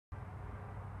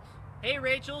Hey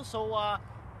Rachel, so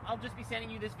I'll just be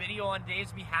sending you this video on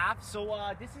Dave's behalf. So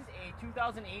this is a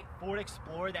 2008 Ford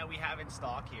Explorer that we have in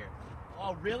stock here.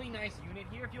 A really nice unit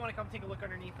here if you want to come take a look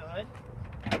underneath the hood.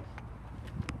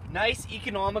 Nice,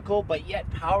 economical, but yet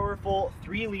powerful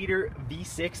 3-liter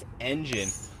V6 engine.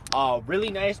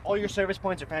 Really nice. All your service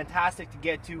points are fantastic to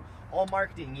get to. All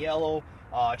marked in yellow.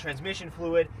 Transmission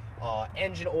fluid,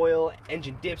 engine oil,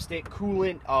 engine dipstick,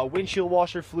 coolant, windshield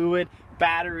washer fluid,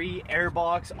 battery,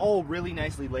 airbox, all really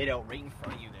nicely laid out right in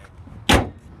front of you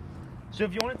there. So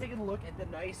if you want to take a look at the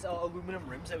nice aluminum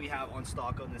rims that we have on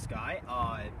stock on this guy,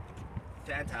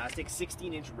 fantastic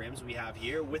 16-inch rims we have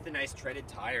here with the nice treaded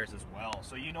tires as well.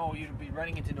 So you know you'd be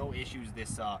running into no issues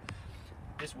this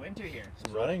winter here.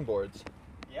 Some running boards.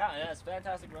 Yeah, it's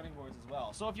fantastic running boards as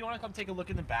well. So if you want to come take a look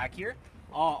in the back here,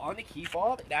 on the key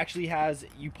fob, it actually has,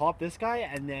 you pop this guy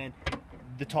and then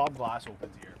the top glass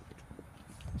opens here.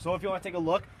 So if you want to take a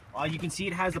look, you can see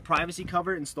it has the privacy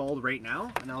cover installed right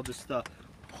now. And I'll just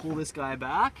pull this guy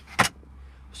back.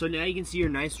 So now you can see your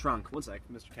nice trunk. One sec,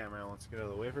 Mr. Cameraman wants to get out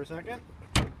of the way for a second.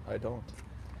 I don't.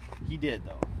 He did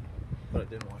though. But I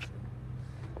didn't wash it.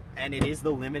 And it is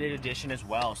the limited edition as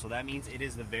well. So that means it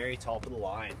is the very top of the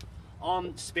line.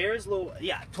 Spares,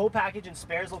 tow package and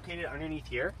spares located underneath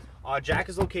here. Jack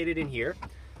is located in here.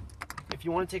 If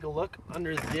you want to take a look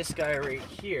under this guy right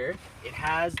here, it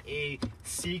has a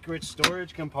secret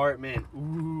storage compartment,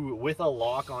 ooh, with a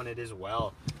lock on it as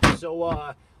well.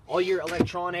 So all your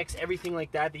electronics, everything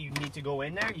like that you need to go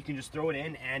in there, you can just throw it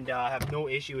in and have no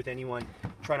issue with anyone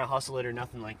trying to hustle it or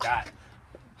nothing like that.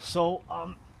 So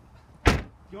if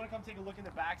you want to come take a look in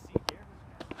the back seat here,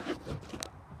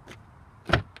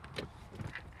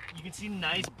 you can see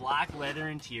nice black leather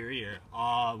interior,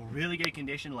 really good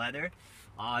condition leather.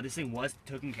 This thing was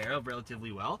taken care of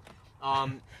relatively well.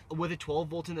 With a 12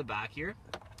 volt in the back here,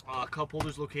 cup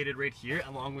holders located right here,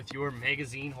 along with your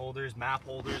magazine holders, map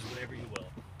holders, whatever you will.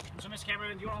 So, Mr.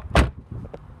 Cameraman, do you want to...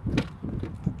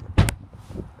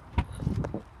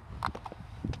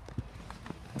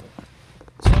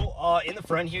 So, in the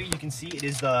front here, you can see it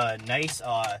is the nice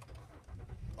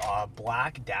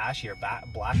black dash here,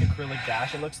 black acrylic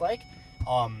dash it looks like.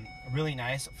 Really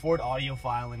nice Ford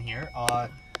audiophile in here.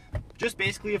 Just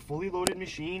basically a fully loaded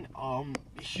machine.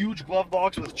 Huge glove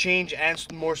box with change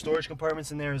and more storage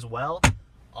compartments in there as well.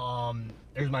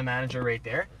 There's my manager right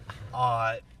there.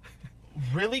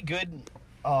 Really good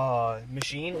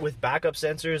machine with backup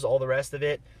sensors, all the rest of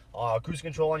it. Cruise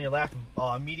control on your left,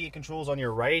 media controls on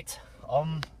your right.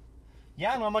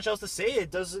 Yeah, not much else to say.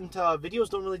 It doesn't, videos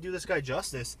don't really do this guy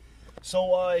justice.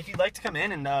 So if you'd like to come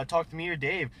in and talk to me or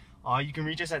Dave, you can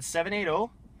reach us at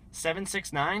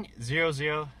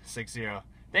 780-769-0060.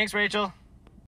 Thanks, Rachel.